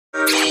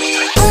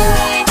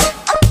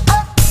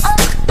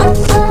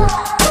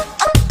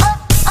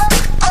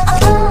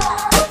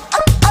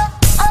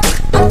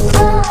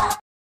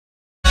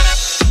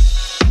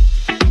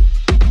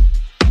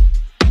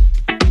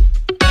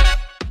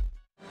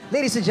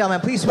and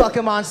gentlemen, please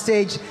welcome on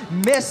stage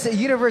Miss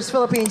Universe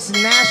Philippines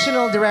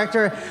National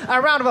Director.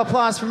 A round of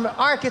applause from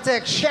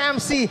architect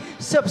Shamcey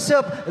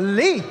Supsup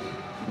Lee.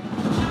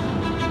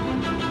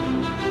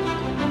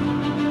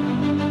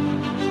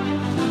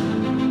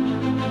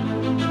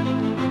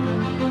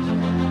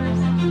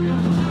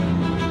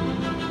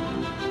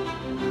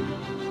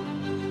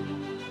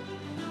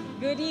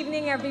 Good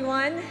evening,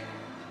 everyone.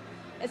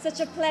 It's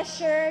such a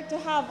pleasure to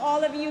have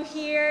all of you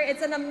here.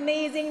 It's an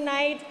amazing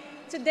night.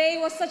 Today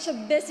was such a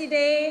busy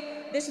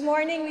day. This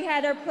morning we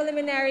had our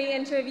preliminary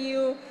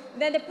interview,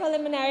 then the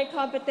preliminary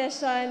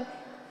competition,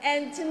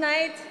 and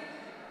tonight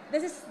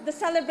this is the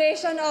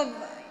celebration of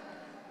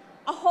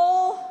a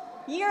whole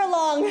year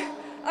long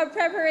of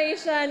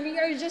preparation. We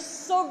are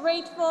just so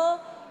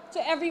grateful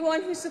to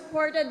everyone who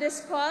supported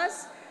this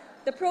cause.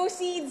 The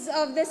proceeds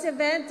of this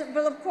event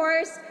will, of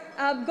course,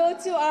 go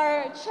to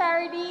our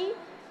charity,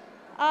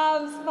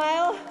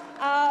 Smile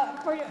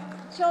for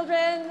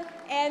Children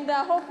and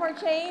Hope for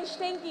Change.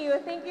 Thank you.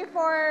 Thank you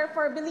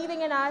for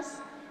believing in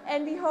us,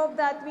 and we hope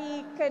that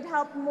we could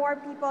help more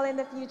people in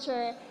the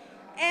future.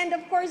 And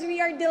of course, we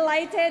are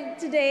delighted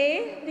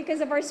today because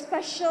of our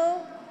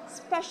special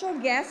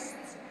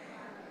guests.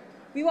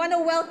 We want to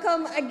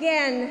welcome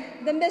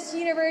again the Miss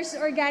Universe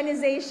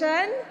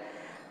organization,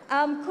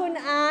 Kun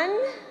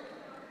An.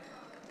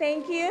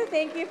 Thank you.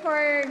 Thank you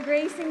for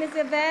gracing this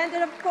event.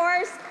 And of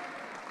course,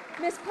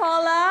 Miss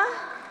Paula,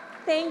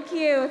 thank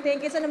you.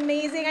 Thank you. It's an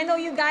amazing. I know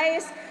you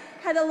guys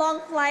had a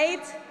long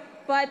flight,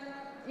 but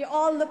you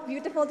all look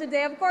beautiful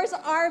today. Of course,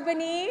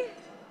 Arbany,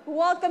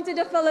 welcome to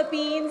the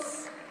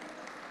Philippines.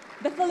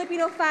 The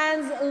Filipino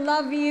fans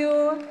love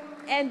you,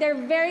 and they're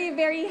very,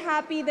 very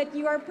happy that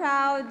you are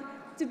proud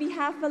to be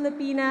half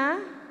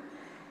Filipina.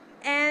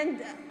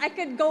 And I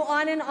could go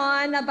on and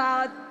on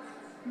about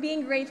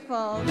being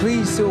grateful.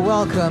 Please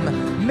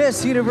welcome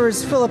Miss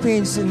Universe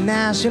Philippines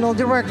National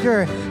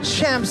Director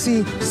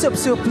Shamcey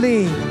Supsup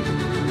Lee.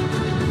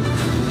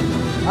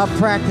 A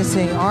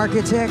practicing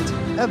architect,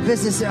 a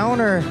business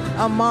owner,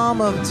 a mom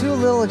of 2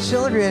 little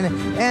children,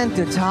 and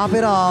to top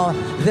it all,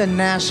 the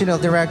National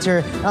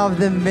Director of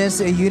the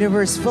Miss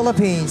Universe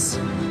Philippines.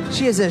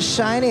 She is a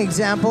shining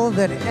example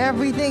that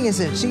everything is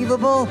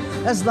achievable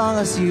as long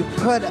as you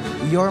put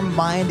your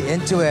mind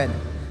into it.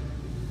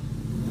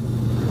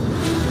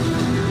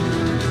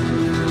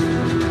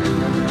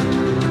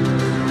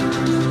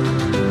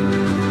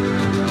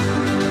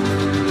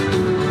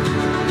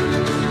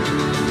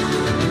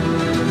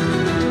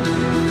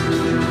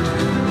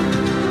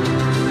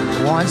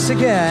 Once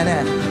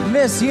again,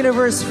 Miss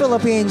Universe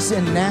Philippines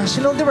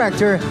National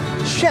Director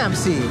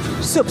Shamcey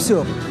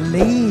Supsup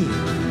Lee.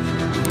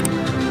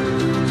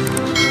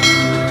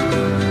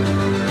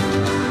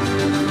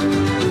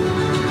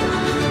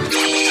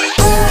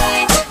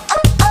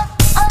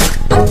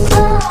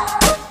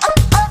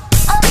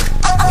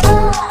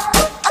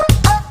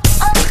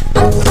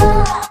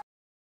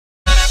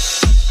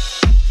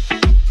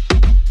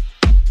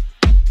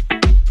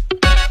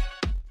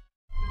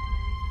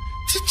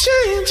 To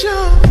change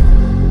your